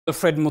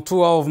Alfred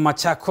Mutua of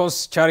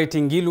Machakos,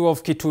 Charity Ngilu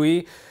of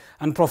Kitui,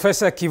 and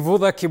Professor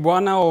Kivutha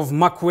Kibwana of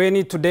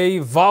Makueni today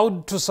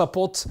vowed to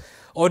support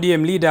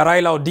ODM leader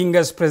Raila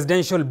Odinga's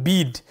presidential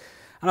bid.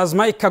 And as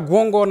Mike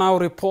Kagwongo now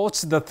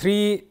reports, the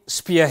three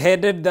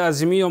spearheaded the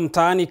Azimio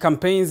Mtaani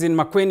campaigns in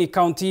Makueni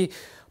County,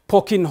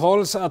 poking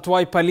holes at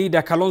Wiper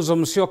leader Kalonzo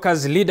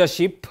Musyoka's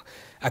leadership,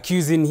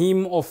 accusing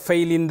him of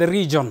failing the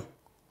region.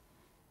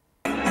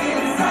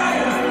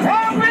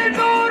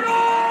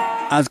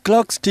 As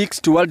clock ticks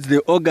towards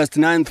the August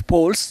 9th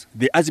polls,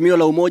 the Azimio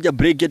la Umoja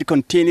Brigade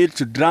continued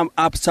to drum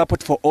up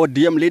support for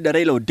ODM leader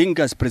Raila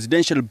Odinga's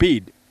presidential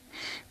bid.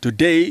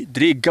 Today,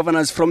 three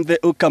governors from the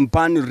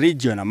Ukambani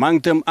region, among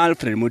them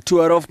Alfred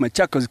Mutua of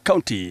Machakos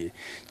County,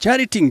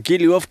 Charity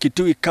Ngilu of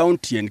Kitui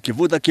County, and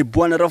Kivutha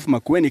Kibwana of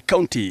Makueni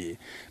County,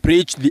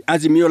 preached the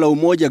Azimio la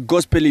Umoja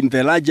gospel in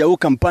the larger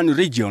Ukambani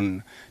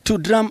region to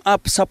drum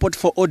up support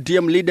for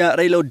ODM leader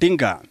Raila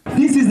Odinga.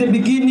 This is the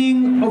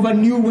beginning of a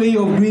new way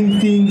of doing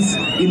things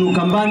in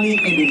Ukambani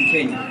and in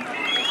Kenya.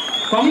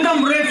 Kwa muda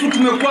mrefu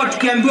tumekuwa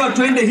tukiambiwa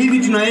tuende hivi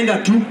tunaenda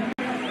tu,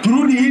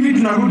 turudi hivi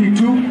tunarudi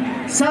tu.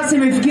 Sasa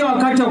imefikia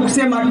wakati wa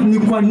kusema ni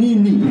kwa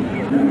nini.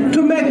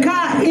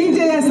 Tumekaa nje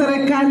ya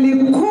serikali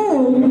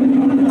kuu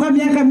kwa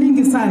miaka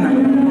mingi sana.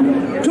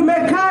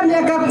 Tumekaa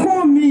miaka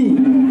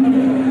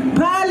 10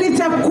 pali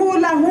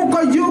chakula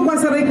huko juu kwa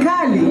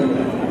serikali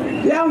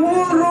ya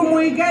Uhuru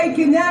Muigai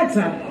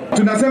Kenyatta.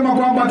 Tunasema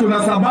kwamba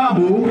tuna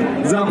sababu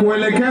za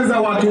kuelekeza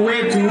watu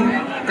wetu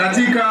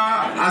katika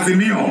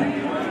Azimio.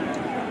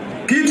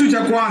 Kitu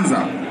cha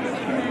kwanza,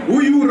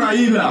 huyu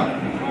Raila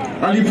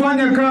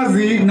alifanya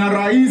kazi na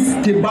Rais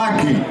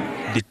Kibaki.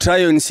 The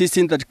trio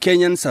insisting that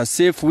Kenyans are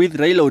safe with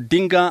Raila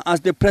Odinga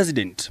as the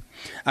president.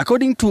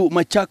 According to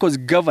Machakos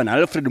Governor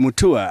Alfred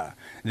Mutua,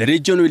 the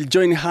region will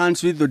join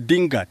hands with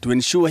Odinga to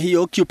ensure he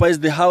occupies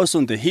the house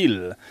on the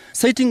hill,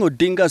 citing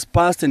Odinga's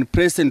past and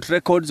present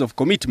records of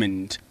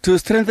commitment to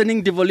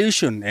strengthening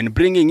devolution and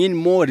bringing in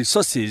more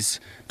resources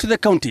to the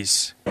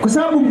counties. Kwa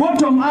sababu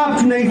bottom up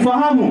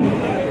tunaifahamu.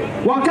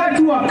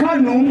 Wakati wa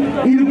KANU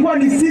ilikuwa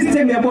ni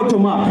system ya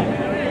bottom up.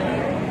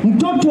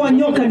 Mtoto wa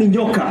nyoka ni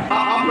nyoka.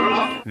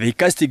 They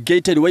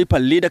castigated Wiper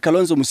leader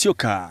Kalonzo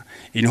Musyoka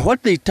in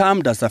what they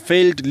termed as a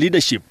failed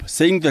leadership,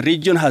 saying the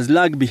region has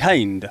lagged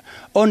behind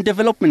on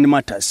development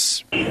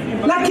matters.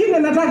 Lakini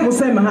nataka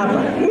kusema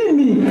hapa,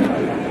 mimi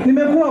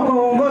nimekuwa kwa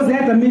uongozi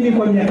hata mimi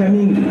kwa miaka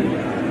mingi.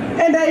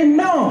 And I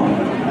know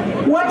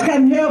what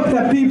can help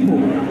the people.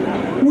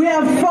 We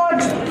have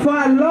fought for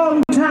a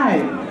long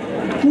time.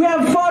 We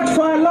have fought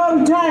for a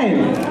long time.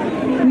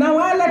 Na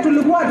wale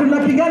tulikuwa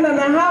tunapigana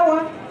na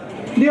hawa,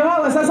 ndio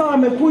hawa sasa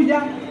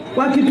wamekuja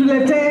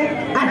wakituletee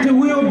ati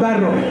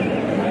wheelbarrow.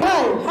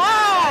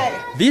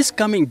 This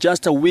coming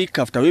just a week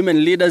after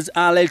women leaders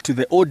allied to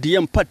the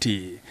ODM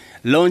party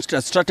launched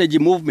a strategy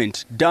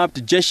movement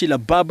dubbed Jeshi la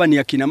Baba ni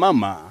Akina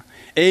Mama,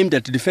 aimed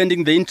at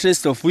defending the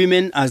interests of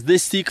women as they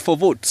seek for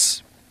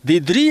votes. The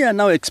three are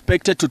now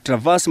expected to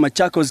traverse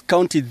Machakos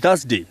County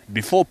Thursday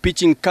before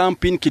pitching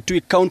camp in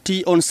Kitui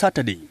County on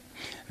Saturday.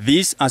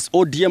 This as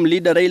ODM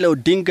leader Raila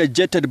Odinga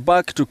jetted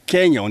back to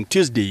Kenya on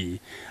Tuesday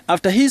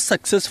after his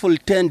successful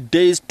 10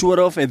 days tour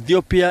of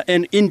Ethiopia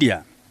and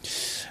India.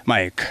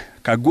 Mike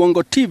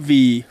Kagwongo,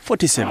 TV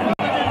 47.